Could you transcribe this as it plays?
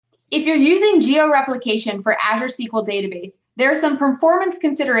If you're using geo-replication for Azure SQL Database, there are some performance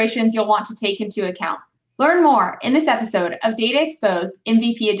considerations you'll want to take into account. Learn more in this episode of Data Exposed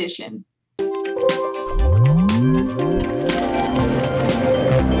MVP Edition.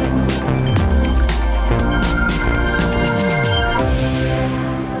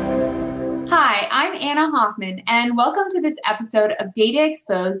 Hi, I'm Anna Hoffman, and welcome to this episode of Data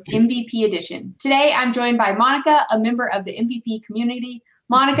Exposed MVP Edition. Today, I'm joined by Monica, a member of the MVP community.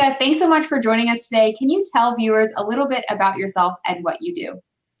 Monica, thanks so much for joining us today. Can you tell viewers a little bit about yourself and what you do?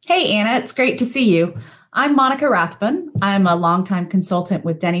 Hey, Anna, it's great to see you. I'm Monica Rathbun. I'm a longtime consultant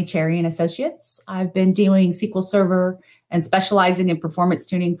with Denny Cherry and Associates. I've been doing SQL Server and specializing in performance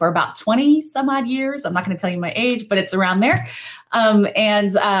tuning for about 20 some odd years. I'm not going to tell you my age, but it's around there. I'm a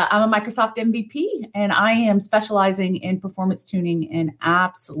Microsoft MVP, and I am specializing in performance tuning and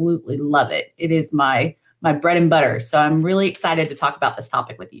absolutely love it. It is my bread and butter. So I'm really excited to talk about this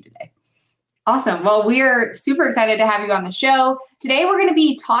topic with you today. Awesome. Well, we are super excited to have you on the show. Today, we're going to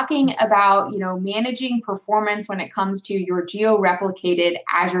be talking about, managing performance when it comes to your geo-replicated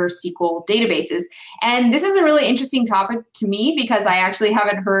Azure SQL databases. And this is a really interesting topic to me because I actually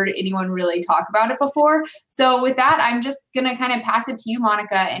haven't heard anyone really talk about it before. So with that, I'm just going to kind of pass it to you,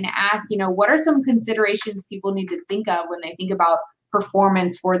 Monica, and ask, what are some considerations people need to think of when they think about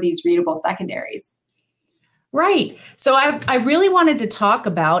performance for these readable secondaries? Right. So I really wanted to talk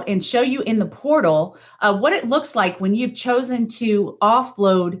about and show you in the portal what it looks like when you've chosen to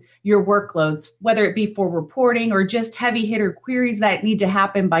offload your workloads, whether it be for reporting or just heavy hitter queries that need to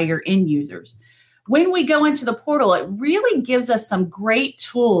happen by your end users. When we go into the portal, it really gives us some great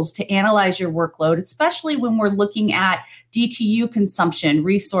tools to analyze your workload, especially when we're looking at DTU consumption,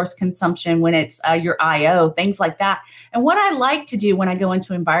 resource consumption, when it's your IO, things like that. And what I like to do when I go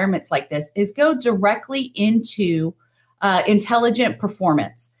into environments like this is go directly into intelligent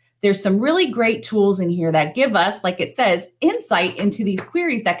performance. There's some really great tools in here that give us, like it says, insight into these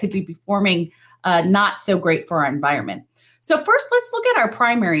queries that could be performing not so great for our environment. So first, let's look at our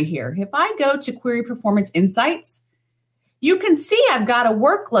primary here. If I go to Query Performance Insights, you can see I've got a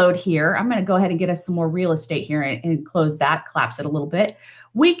workload here. I'm going to go ahead and get us some more real estate here and close that, collapse it a little bit.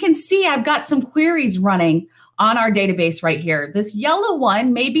 We can see I've got some queries running on our database right here. This yellow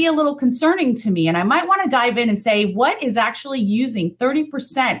one may be a little concerning to me, and I might want to dive in and say, what is actually using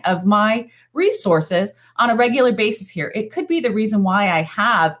 30% of my resources on a regular basis here? It could be the reason why I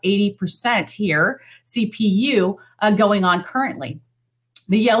have 80% here CPU going on currently.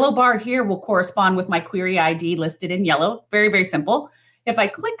 The yellow bar here will correspond with my query ID listed in yellow. Very, very simple. If I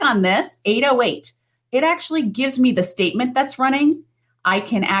click on this 808, it actually gives me the statement that's running. I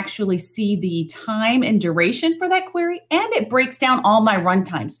can actually see the time and duration for that query, and it breaks down all my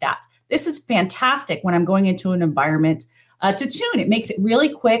runtime stats. This is fantastic when I'm going into an environment to tune. It makes it really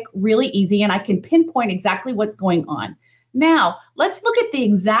quick, really easy, and I can pinpoint exactly what's going on. Now, let's look at the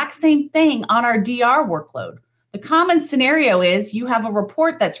exact same thing on our DR workload. The common scenario is you have a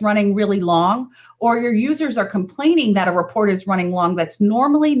report that's running really long, or your users are complaining that a report is running long. That's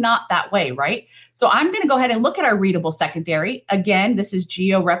normally not that way, right? So I'm going to go ahead and look at our readable secondary. Again, this is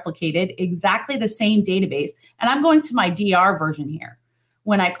geo-replicated, exactly the same database. And I'm going to my DR version here.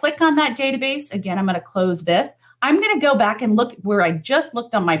 When I click on that database, again, I'm going to close this. I'm going to go back and look where I just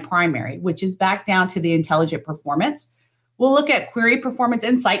looked on my primary, which is back down to the intelligent performance. We'll look at Query Performance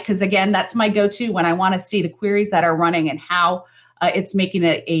Insight because, again, that's my go-to when I want to see the queries that are running and how it's making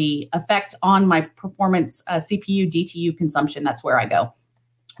an effect on my performance CPU DTU consumption. That's where I go.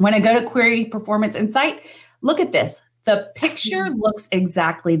 When I go to Query Performance Insight, look at this. The picture looks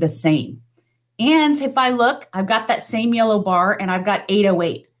exactly the same. And if I look, I've got that same yellow bar and I've got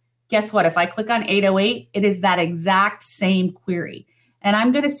 808. Guess what? If I click on 808, it is that exact same query. And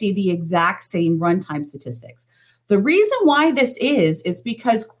I'm going to see the exact same runtime statistics. The reason why this is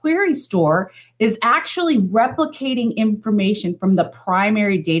because Query Store is actually replicating information from the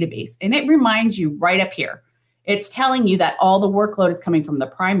primary database. And it reminds you right up here. It's telling you that all the workload is coming from the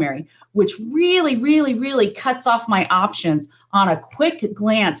primary, which really, really, really cuts off my options on a quick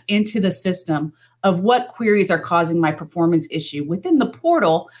glance into the system of what queries are causing my performance issue within the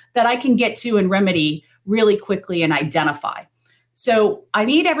portal that I can get to and remedy really quickly and identify. So I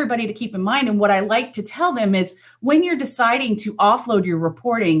need everybody to keep in mind, and what I like to tell them is when you're deciding to offload your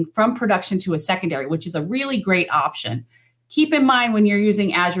reporting from production to a secondary, which is a really great option, keep in mind when you're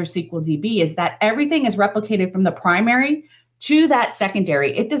using Azure SQLDB is that everything is replicated from the primary to that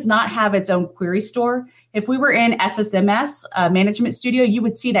secondary. It does not have its own query store. If we were in SSMS Management Studio, you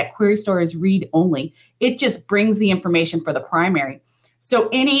would see that query store is read only. It just brings the information for the primary. So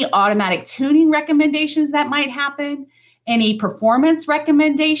any automatic tuning recommendations that might happen, any performance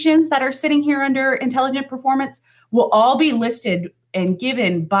recommendations that are sitting here under intelligent performance will all be listed and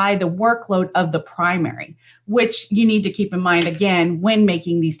given by the workload of the primary, which you need to keep in mind, again, when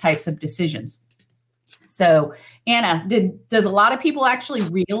making these types of decisions. So, Anna, does a lot of people actually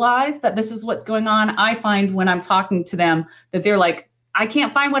realize that this is what's going on? I find when I'm talking to them that they're like, I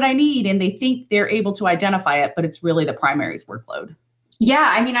can't find what I need, and they think they're able to identify it, but it's really the primary's workload.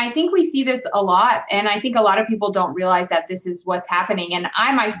 Yeah, I mean, I think we see this a lot, and I think a lot of people don't realize that this is what's happening. And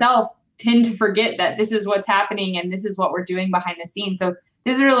I myself tend to forget that this is what's happening and this is what we're doing behind the scenes. So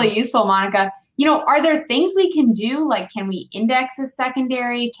this is really useful, Monica. Are there things we can do? Like, can we index a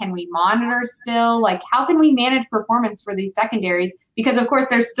secondary? Can we monitor still? Like, how can we manage performance for these secondaries? Because, of course,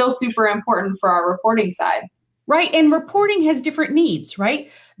 they're still super important for our reporting side. Right. And reporting has different needs,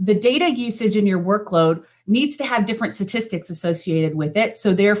 right? The data usage in your workload needs to have different statistics associated with it.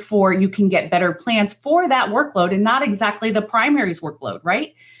 So therefore, you can get better plans for that workload and not exactly the primary's workload,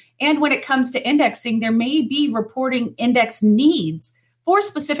 right? And when it comes to indexing, there may be reporting index needs for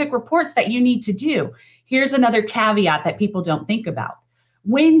specific reports that you need to do. Here's another caveat that people don't think about.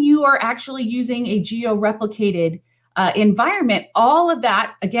 When you are actually using a geo-replicated environment, all of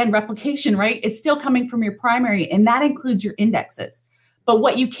that, again, replication, right, is still coming from your primary, and that includes your indexes. But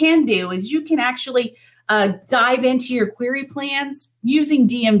what you can do is you can actually dive into your query plans using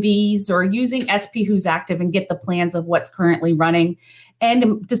DMVs or using SP Who's Active and get the plans of what's currently running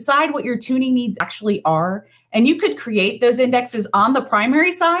and decide what your tuning needs actually are. And you could create those indexes on the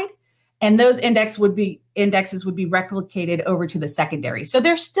primary side, and those indexes would be replicated over to the secondary. So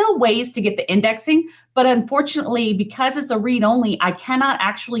there's still ways to get the indexing, but unfortunately, because it's a read-only, I cannot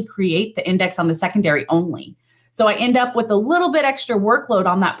actually create the index on the secondary only. So I end up with a little bit extra workload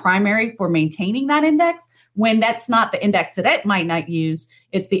on that primary for maintaining that index when that's not the index that it might not use.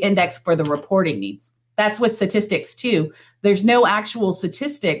 It's the index for the reporting needs. That's with statistics too. There's no actual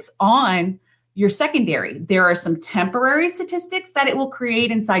statistics on your secondary. There are some temporary statistics that it will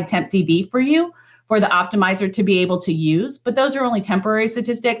create inside TempDB for you for the optimizer to be able to use, but those are only temporary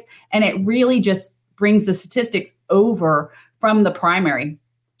statistics, and it really just brings the statistics over from the primary.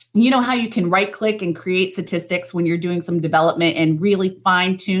 You know how you can right click and create statistics when you're doing some development and really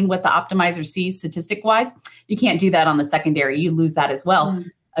fine tune what the optimizer sees statistic wise? You can't do that on the secondary. You lose that as well,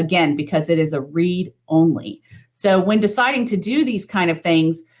 again, because it is a read only. So when deciding to do these kind of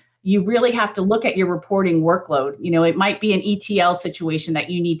things, you really have to look at your reporting workload. It might be an ETL situation that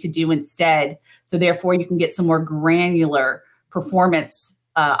you need to do instead. So therefore, you can get some more granular performance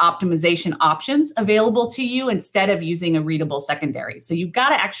optimization options available to you instead of using a readable secondary. So you've got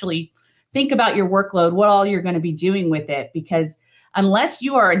to actually think about your workload, what all you're going to be doing with it, because unless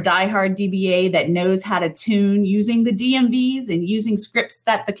you are a diehard DBA that knows how to tune using the DMVs and using scripts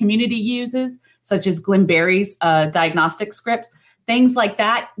that the community uses, such as Glenberry's diagnostic scripts, things like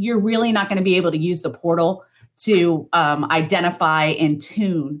that, you're really not going to be able to use the portal to identify and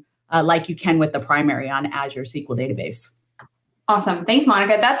tune like you can with the primary on Azure SQL database. Awesome. Thanks,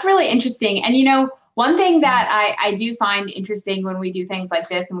 Monica. That's really interesting. And one thing that I do find interesting when we do things like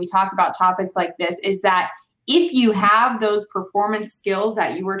this and we talk about topics like this is that if you have those performance skills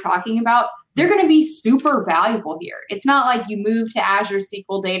that you were talking about, they're going to be super valuable here. It's not like you move to Azure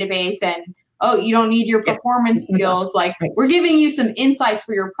SQL database and, oh, you don't need your performance skills. Like, we're giving you some insights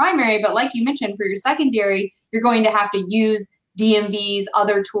for your primary, but like you mentioned, for your secondary, you're going to have to use DMVs,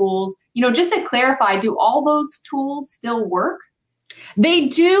 other tools. Just to clarify, do all those tools still work? They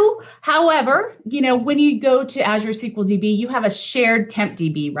do. However, when you go to Azure SQLDB, you have a shared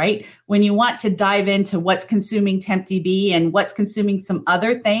TempDB, right? When you want to dive into what's consuming TempDB and what's consuming some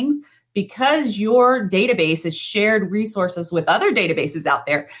other things, because your database is shared resources with other databases out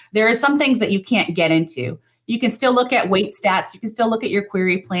there, there are some things that you can't get into. You can still look at weight stats. You can still look at your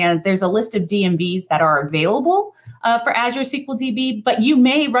query plans. There's a list of DMVs that are available for Azure SQLDB, but you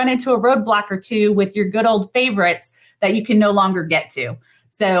may run into a roadblock or two with your good old favorites that you can no longer get to.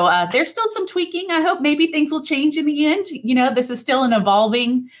 So there's still some tweaking. I hope maybe things will change in the end. This is still an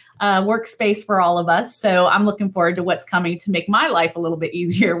evolving workspace for all of us. So I'm looking forward to what's coming to make my life a little bit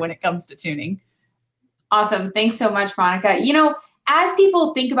easier when it comes to tuning. Awesome. Thanks so much, Monica. As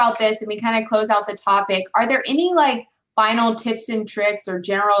people think about this and we kind of close out the topic, are there any final tips and tricks or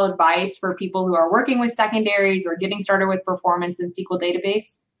general advice for people who are working with secondaries or getting started with performance in SQL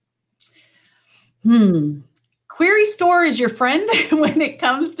database? Query Store is your friend when it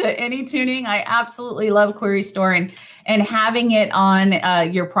comes to any tuning. I absolutely love Query Store and having it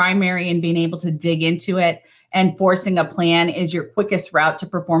on your primary and being able to dig into it and forcing a plan is your quickest route to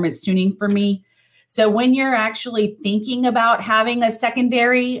performance tuning for me. So when you're actually thinking about having a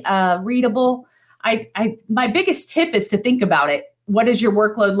secondary readable, my biggest tip is to think about it. What does your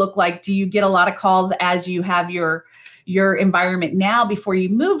workload look like? Do you get a lot of calls as you have your environment now before you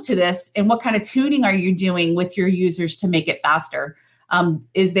move to this? And what kind of tuning are you doing with your users to make it faster?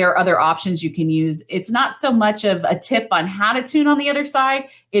 Is there other options you can use? It's not so much of a tip on how to tune on the other side.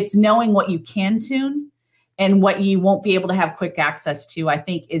 It's knowing what you can tune and what you won't be able to have quick access to, I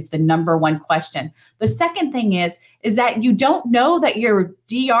think, is the number one question. The second thing is that you don't know that your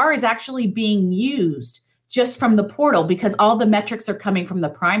DR is actually being used just from the portal, because all the metrics are coming from the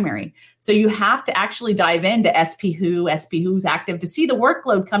primary. So you have to actually dive into SP who's active to see the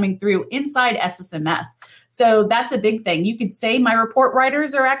workload coming through inside SSMS. So that's a big thing. You could say my report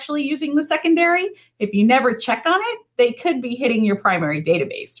writers are actually using the secondary. If you never check on it, they could be hitting your primary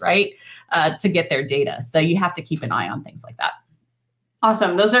database, right, to get their data. So you have to keep an eye on things like that.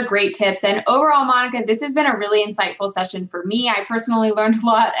 Awesome. Those are great tips. And overall, Monica, this has been a really insightful session for me. I personally learned a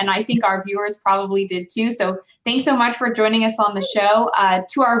lot, and I think our viewers probably did too. So thanks so much for joining us on the show.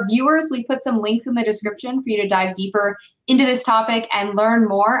 To our viewers, we put some links in the description for you to dive deeper into this topic and learn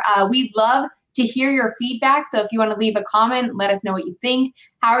more. We'd love to hear your feedback. So if you want to leave a comment, let us know what you think.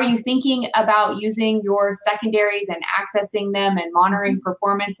 How are you thinking about using your secondaries and accessing them and monitoring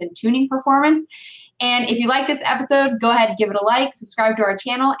performance and tuning performance? And if you like this episode, go ahead and give it a like, subscribe to our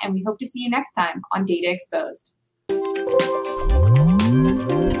channel, and we hope to see you next time on Data Exposed.